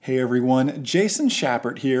Hey everyone, Jason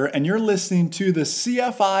Schappert here, and you're listening to the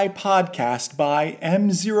CFI podcast by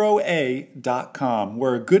M0A.com,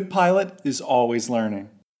 where a good pilot is always learning.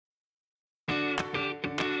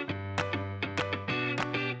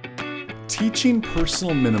 Teaching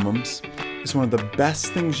personal minimums is one of the best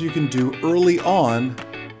things you can do early on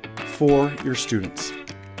for your students.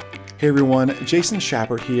 Hey everyone, Jason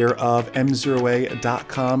Schappert here of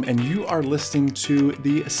M0A.com, and you are listening to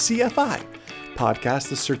the CFI podcast,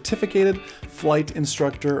 the Certificated Flight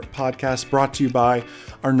Instructor podcast, brought to you by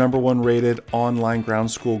our number one rated online ground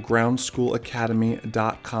school,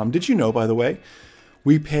 groundschoolacademy.com. Did you know, by the way,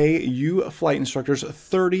 we pay you flight instructors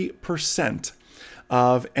 30%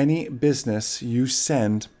 of any business you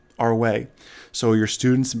send our way. So your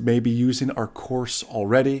students may be using our course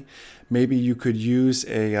already. Maybe you could use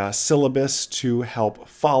a syllabus to help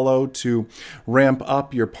follow, to ramp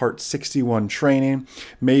up your Part 61 training.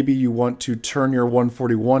 Maybe you want to turn your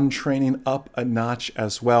 141 training up a notch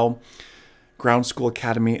as well.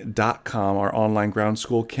 Groundschoolacademy.com, our online ground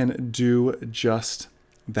school, can do just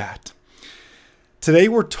that. Today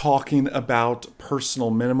we're talking about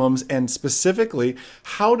personal minimums and specifically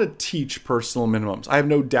how to teach personal minimums. I have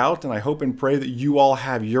no doubt, and I hope and pray that you all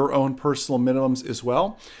have your own personal minimums as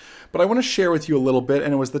well. But I want to share with you a little bit,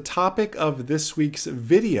 and it was the topic of this week's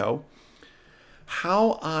video,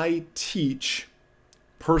 how I teach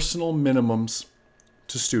personal minimums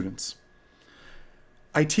to students.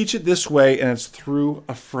 I teach it this way, and it's through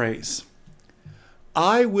a phrase.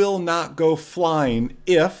 I will not go flying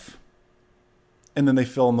if, and then they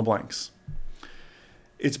fill in the blanks.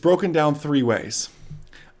 It's broken down three ways.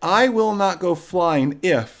 I will not go flying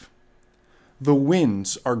if the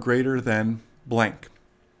winds are greater than blank.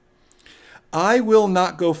 I will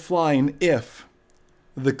not go flying if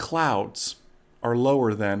the clouds are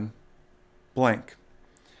lower than blank.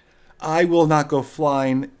 I will not go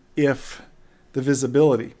flying if the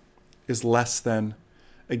visibility is less than,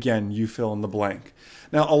 again, you fill in the blank.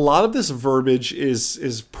 Now, a lot of this verbiage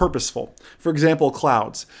is purposeful. For example,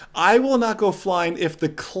 clouds. I will not go flying if the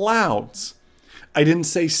clouds, I didn't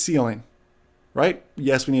say ceiling, right?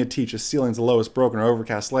 Yes, we need to teach a ceiling's the lowest broken or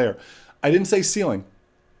overcast layer. I didn't say ceiling.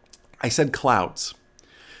 I said clouds.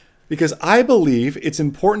 Because I believe it's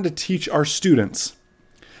important to teach our students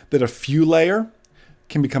that a few layer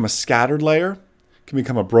can become a scattered layer, can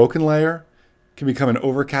become a broken layer, can become an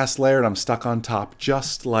overcast layer, and I'm stuck on top,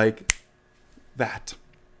 just like that.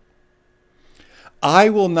 I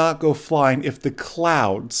will not go flying if the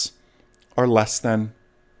clouds are less than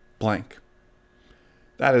blank.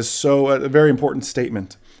 That is so a very important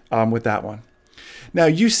statement with that one. Now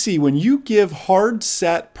you see, when you give hard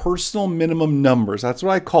set personal minimum numbers, that's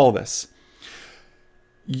what I call this,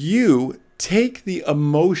 you take the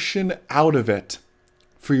emotion out of it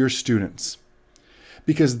for your students.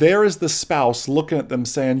 Because there is the spouse looking at them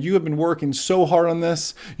saying, you have been working so hard on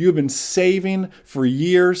this. You have been saving for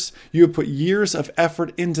years. You have put years of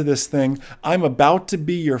effort into this thing. I'm about to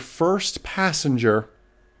be your first passenger.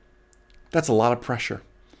 That's a lot of pressure,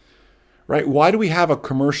 right? Why do we have a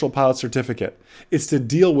commercial pilot certificate? It's to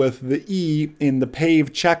deal with the E in the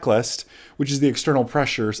PAVE checklist, which is the external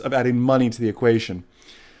pressures of adding money to the equation.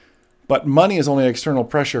 But money is only external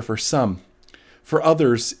pressure for some. For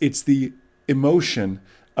others, it's the emotion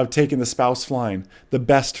of taking the spouse flying, the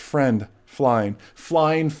best friend flying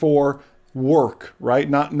for work, right?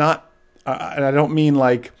 And I don't mean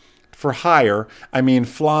like for hire. I mean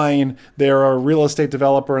flying. They're a real estate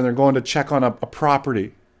developer and they're going to check on a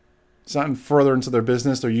property. It's not further into their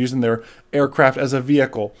business. They're using their aircraft as a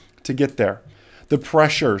vehicle to get there. The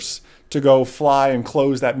pressures to go fly and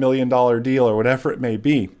close that $1 million deal or whatever it may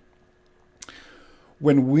be.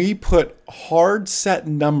 When we put hard set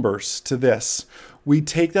numbers to this, we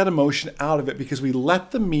take that emotion out of it because we let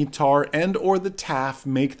the METAR and or the TAF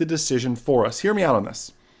make the decision for us. Hear me out on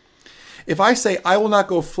this. If I say I will not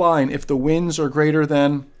go flying if the winds are greater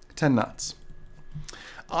than 10 knots.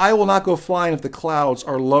 I will not go flying if the clouds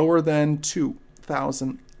are lower than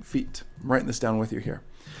 2,000 feet. I'm writing this down with you here.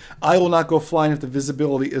 I will not go flying if the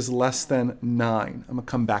visibility is less than 9. I'm going to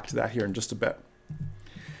come back to that here in just a bit.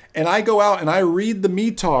 And I go out and I read the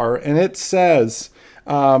METAR and it says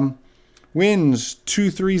winds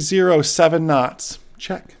 230, 7 knots.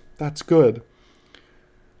 Check. That's good.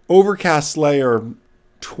 Overcast layer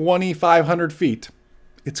 2,500 feet.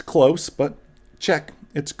 It's close, but check.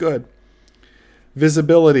 It's good.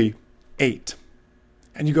 Visibility 8.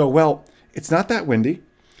 And you go, well, it's not that windy.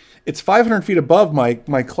 It's 500 feet above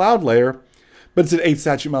my cloud layer, but it's at 8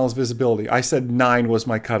 statute miles visibility. I said 9 was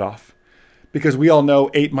my cutoff. Because we all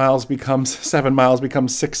know 8 miles becomes 7 miles,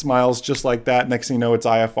 becomes 6 miles, just like that. Next thing you know, it's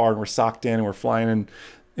IFR and we're socked in and we're flying in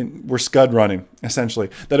And we're scud running, essentially.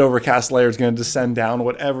 That overcast layer is going to descend down,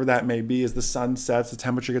 whatever that may be, as the sun sets, the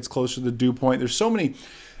temperature gets closer to the dew point. There's so many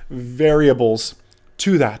variables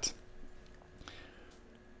to that.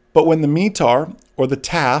 But when the METAR or the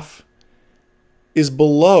TAF is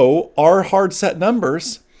below our hard set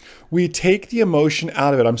numbers, we take the emotion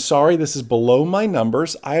out of it. I'm sorry, this is below my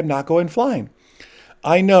numbers. I am not going flying.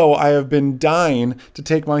 I know I have been dying to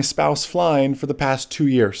take my spouse flying for the past 2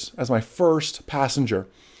 years as my first passenger.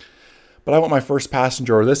 But I want my first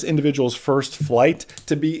passenger, or this individual's first flight,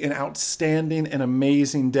 to be an outstanding and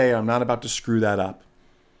amazing day. I'm not about to screw that up.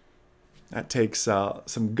 That takes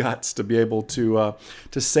some guts to be able to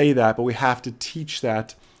say that, but we have to teach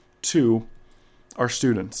that to our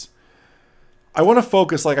students. I want to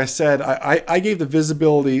focus, like I said, I gave the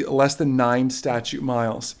visibility less than 9 statute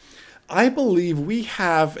miles. I believe we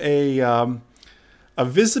have a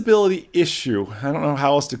visibility issue, I don't know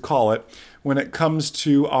how else to call it, when it comes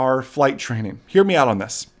to our flight training. Hear me out on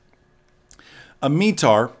this. A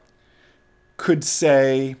METAR could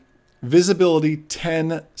say visibility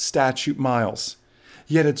 10 statute miles,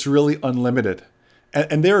 yet it's really unlimited.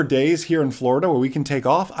 And there are days here in Florida where we can take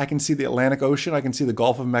off. I can see the Atlantic Ocean. I can see the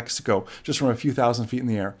Gulf of Mexico just from a few thousand feet in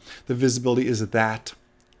the air. The visibility is that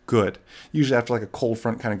good. Usually after like a cold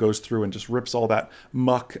front kind of goes through and just rips all that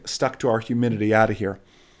muck stuck to our humidity out of here.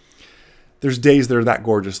 There's days that are that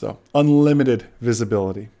gorgeous though. Unlimited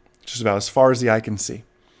visibility, just about as far as the eye can see.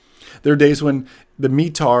 There are days when the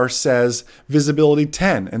METAR says visibility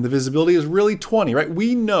 10 and the visibility is really 20, right?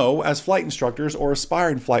 We know as flight instructors or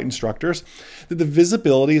aspiring flight instructors that the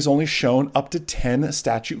visibility is only shown up to 10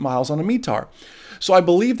 statute miles on a METAR. So I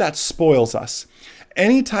believe that spoils us.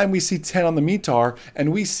 Anytime we see 10 on the METAR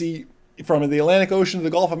and we see from the Atlantic Ocean to the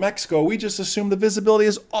Gulf of Mexico, we just assume the visibility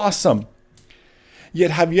is awesome.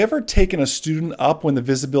 Yet have you ever taken a student up when the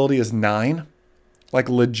visibility is 9? Like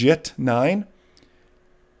legit 9?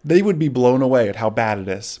 They would be blown away at how bad it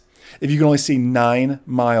is. If you can only see 9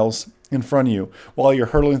 miles in front of you while you're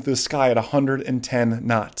hurtling through the sky at 110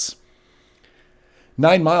 knots.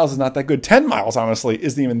 9 miles is not that good. 10 miles, honestly,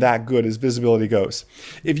 isn't even that good as visibility goes.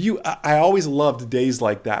 I always loved days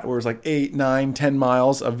like that, where it was like 8, 9, 10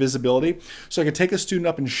 miles of visibility. So I could take a student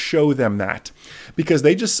up and show them that because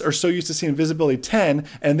they just are so used to seeing visibility 10,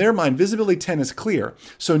 and in their mind, visibility 10 is clear.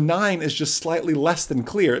 So 9 is just slightly less than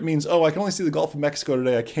clear. It means, I can only see the Gulf of Mexico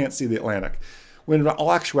today. I can't see the Atlantic. When in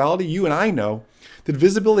all actuality, you and I know that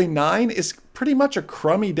visibility 9 is pretty much a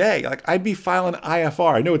crummy day. Like I'd be filing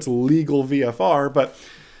IFR. I know it's legal VFR, but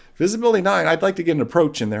visibility 9, I'd like to get an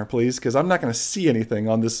approach in there, please, because I'm not going to see anything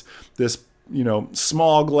on this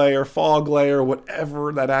smog layer, fog layer,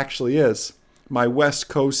 whatever that actually is. My West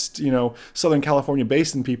Coast, Southern California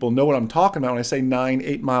basin people know what I'm talking about when I say 9,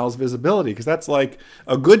 8 miles visibility, because that's like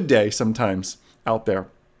a good day sometimes out there.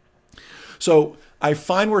 So I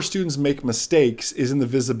find where students make mistakes is in the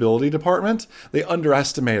visibility department. They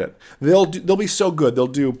underestimate it. They'll be so good. They'll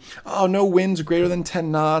do, no winds greater than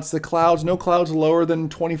 10 knots, no clouds lower than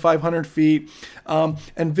 2,500 feet,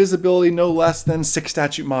 and visibility no less than 6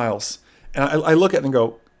 statute miles. And I look at it and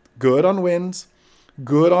go, good on winds,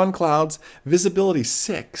 good on clouds, visibility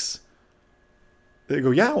 6. They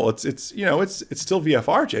go, yeah, well, it's still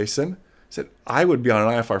VFR, Jason. I said, I would be on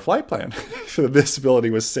an IFR flight plan if the visibility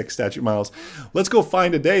was 6 statute miles. Let's go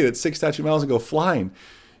find a day that's 6 statute miles and go flying.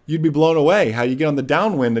 You'd be blown away how you get on the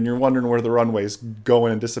downwind and you're wondering where the runway's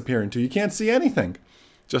going and disappearing to. You can't see anything,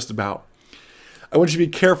 just about. I want you to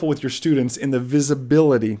be careful with your students in the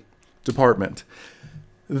visibility department.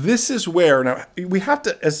 This is where, now we have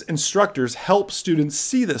to, as instructors, help students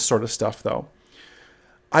see this sort of stuff though.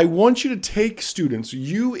 I want you to take students,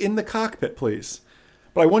 you in the cockpit, please.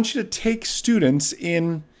 But I want you to take students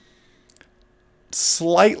in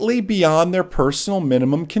slightly beyond their personal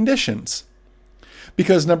minimum conditions.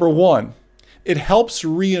 Because number one, it helps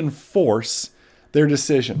reinforce their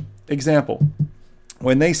decision. Example,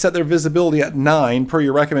 when they set their visibility at 9 per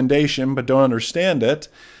your recommendation but don't understand it,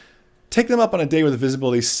 take them up on a day with a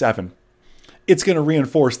visibility 7. It's going to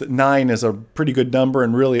reinforce that 9 is a pretty good number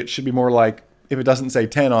and really it should be more like, if it doesn't say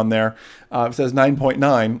 10 on there, it says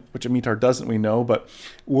 9.9, which a METAR doesn't, we know, but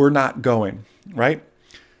we're not going, right?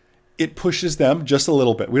 It pushes them just a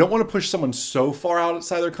little bit. We don't want to push someone so far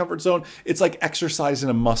outside their comfort zone. It's like exercising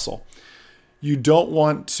a muscle. You don't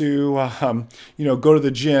want to, go to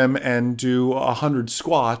the gym and do 100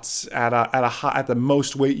 squats at the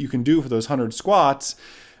most weight you can do for those 100 squats,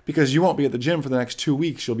 because you won't be at the gym for the next 2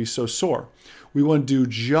 weeks. You'll be so sore. We want to do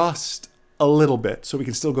just a little bit so we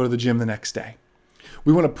can still go to the gym the next day.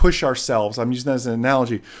 We want to push ourselves. I'm using that as an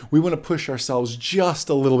analogy. We want to push ourselves just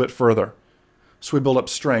a little bit further So we build up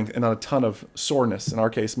strength and not a ton of soreness, in our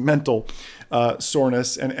case, mental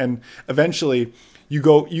soreness. And eventually you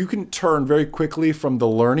can turn very quickly from the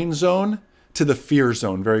learning zone to the fear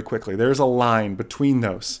zone very quickly. There's a line between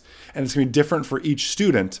those, and it's going to be different for each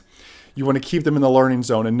student. You want to keep them in the learning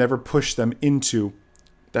zone and never push them into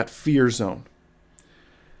that fear zone.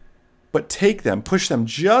 But push them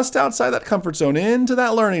just outside that comfort zone into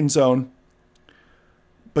that learning zone,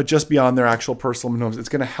 but just beyond their actual personal minimums. It's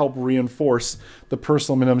going to help reinforce the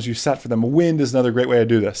personal minimums you set for them. Wind is another great way to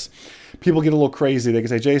do this. People get a little crazy. They can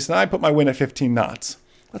say, Jason, I put my wind at 15 knots.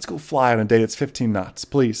 Let's go fly on a day that's 15 knots,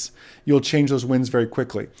 please. You'll change those winds very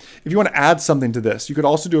quickly. If you want to add something to this, you could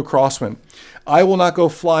also do a crosswind. I will not go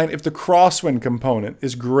flying if the crosswind component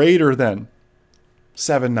is greater than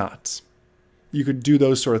 7 knots. You could do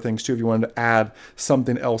those sort of things too if you wanted to add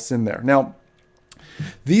something else in there. Now,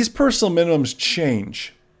 these personal minimums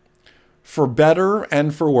change for better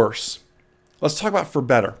and for worse. Let's talk about for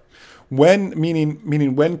better.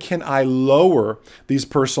 Meaning when can I lower these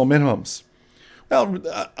personal minimums? Well,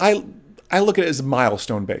 I look at it as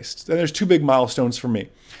milestone based. And there's 2 big milestones for me.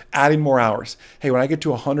 Adding more hours. Hey, when I get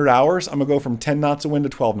to 100 hours, I'm going to go from 10 knots of wind to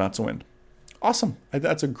 12 knots of wind. Awesome.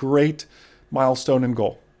 That's a great milestone and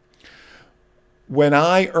goal. When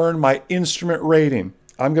I earn my instrument rating,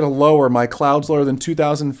 I'm going to lower my clouds lower than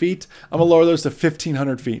 2,000 feet. I'm going to lower those to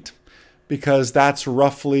 1,500 feet because that's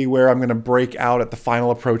roughly where I'm going to break out at the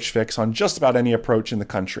final approach fix on just about any approach in the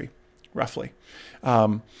country, roughly.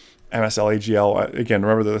 MSL, AGL, again,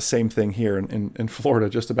 remember they're the same thing here in Florida,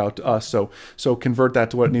 just about to us. So convert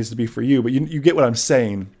that to what it needs to be for you. But you get what I'm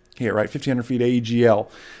saying here, right? 1,500 feet AGL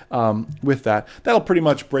with that. That'll pretty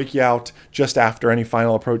much break you out just after any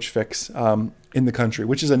final approach fix in the country,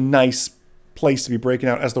 which is a nice place to be breaking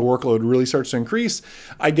out as the workload really starts to increase.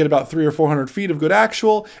 I get about 300 or 400 feet of good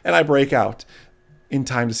actual, and I break out in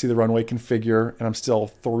time to see the runway configure, and I'm still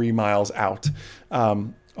 3 miles out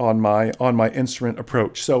on my instrument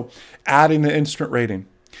approach. So adding the instrument rating,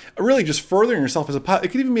 really just furthering yourself as a pilot. It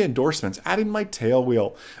could even be endorsements, adding my tail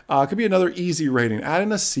wheel. It could be another easy rating,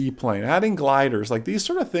 adding a seaplane, adding gliders, like these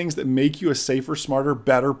sort of things that make you a safer, smarter,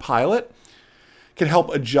 better pilot can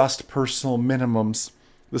help adjust personal minimums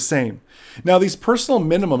the same. Now, these personal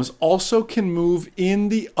minimums also can move in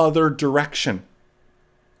the other direction.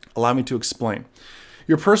 Allow me to explain.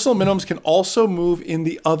 Your personal minimums can also move in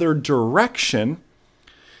the other direction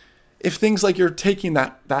if things like you're taking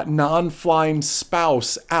that non-flying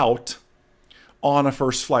spouse out on a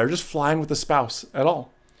first flight or just flying with a spouse at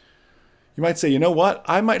all. You might say, you know what?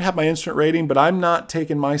 I might have my instrument rating, but I'm not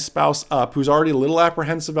taking my spouse up who's already a little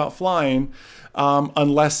apprehensive about flying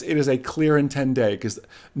unless it is a clear and 10 day, because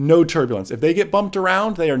no turbulence. If they get bumped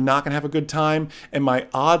around, they are not going to have a good time. And my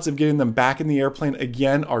odds of getting them back in the airplane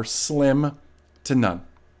again are slim to none.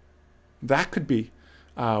 That could be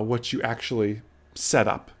what you actually set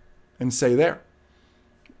up and say there.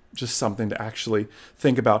 Just something to actually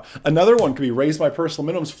think about. Another one could be raise my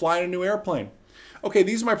personal minimums, flying a new airplane. Okay,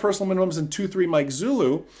 these are my personal minimums in 2-3 Mike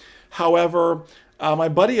Zulu. However, my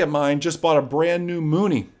buddy of mine just bought a brand new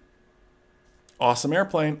Mooney. Awesome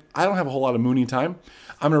airplane. I don't have a whole lot of Mooney time.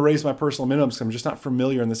 I'm going to raise my personal minimums because I'm just not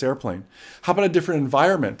familiar in this airplane. How about a different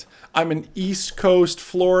environment? I'm an East Coast,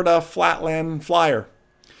 Florida, flatland flyer.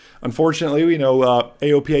 Unfortunately, we know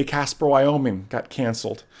AOPA Casper, Wyoming got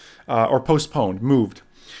canceled or postponed, moved.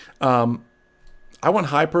 I want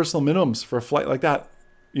high personal minimums for a flight like that.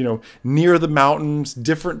 You know, near the mountains,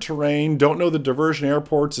 different terrain, don't know the diversion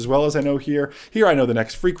airports as well as I know here. Here I know the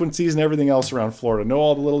next frequencies and everything else around Florida. Know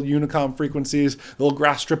all the little Unicom frequencies, the little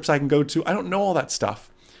grass strips I can go to. I don't know all that stuff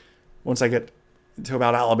once I get to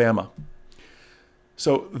about Alabama.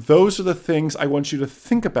 So those are the things I want you to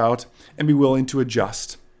think about and be willing to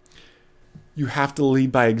adjust. You have to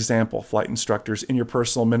lead by example, flight instructors, in your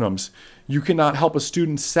personal minimums. You cannot help a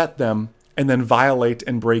student set them and then violate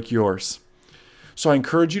and break yours. So I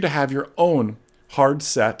encourage you to have your own hard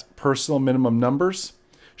set personal minimum numbers,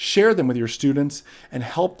 share them with your students, and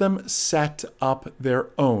help them set up their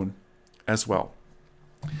own as well.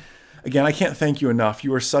 Again, I can't thank you enough.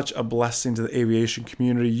 You are such a blessing to the aviation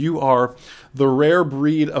community. You are the rare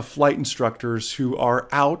breed of flight instructors who are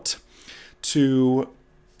out to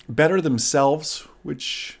better themselves,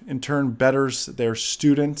 which in turn betters their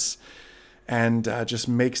students and just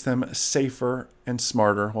makes them safer and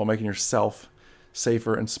smarter while making yourself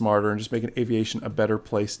safer and smarter and just making aviation a better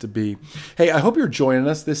place to be. Hey, I hope you're joining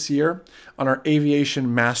us this year on our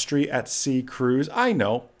Aviation Mastery at Sea cruise. I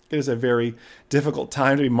know it is a very difficult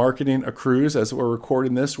time to be marketing a cruise. As we're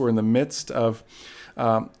recording this, we're in the midst of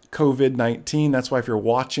COVID-19. That's why if you're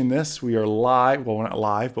watching this, we are live. Well, we're not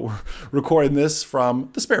live, but we're recording this from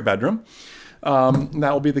the spare bedroom. That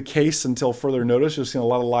will be the case until further notice. You'll see a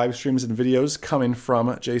lot of live streams and videos coming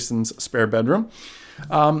from Jason's spare bedroom.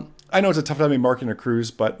 I know it's a tough time to be marketing a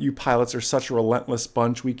cruise, but you pilots are such a relentless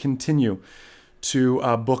bunch. We continue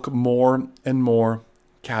to book more and more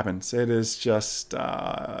cabins. It is just,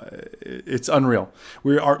 it's unreal.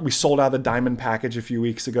 We sold out the Diamond package a few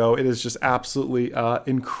weeks ago. It is just absolutely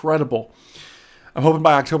incredible. I'm hoping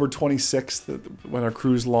by October 26th, when our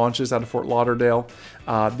cruise launches out of Fort Lauderdale,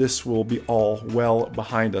 this will be all well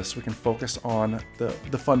behind us. We can focus on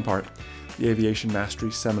the fun part, the Aviation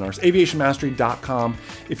Mastery seminars. Aviationmastery.com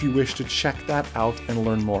if you wish to check that out and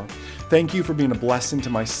learn more. Thank you for being a blessing to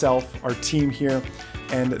myself, our team here,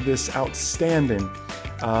 and this outstanding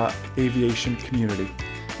aviation community.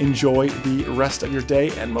 Enjoy the rest of your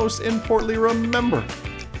day, and most importantly, remember,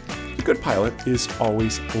 the good pilot is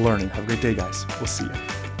always learning. Have a great day, guys. We'll see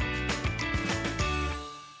you.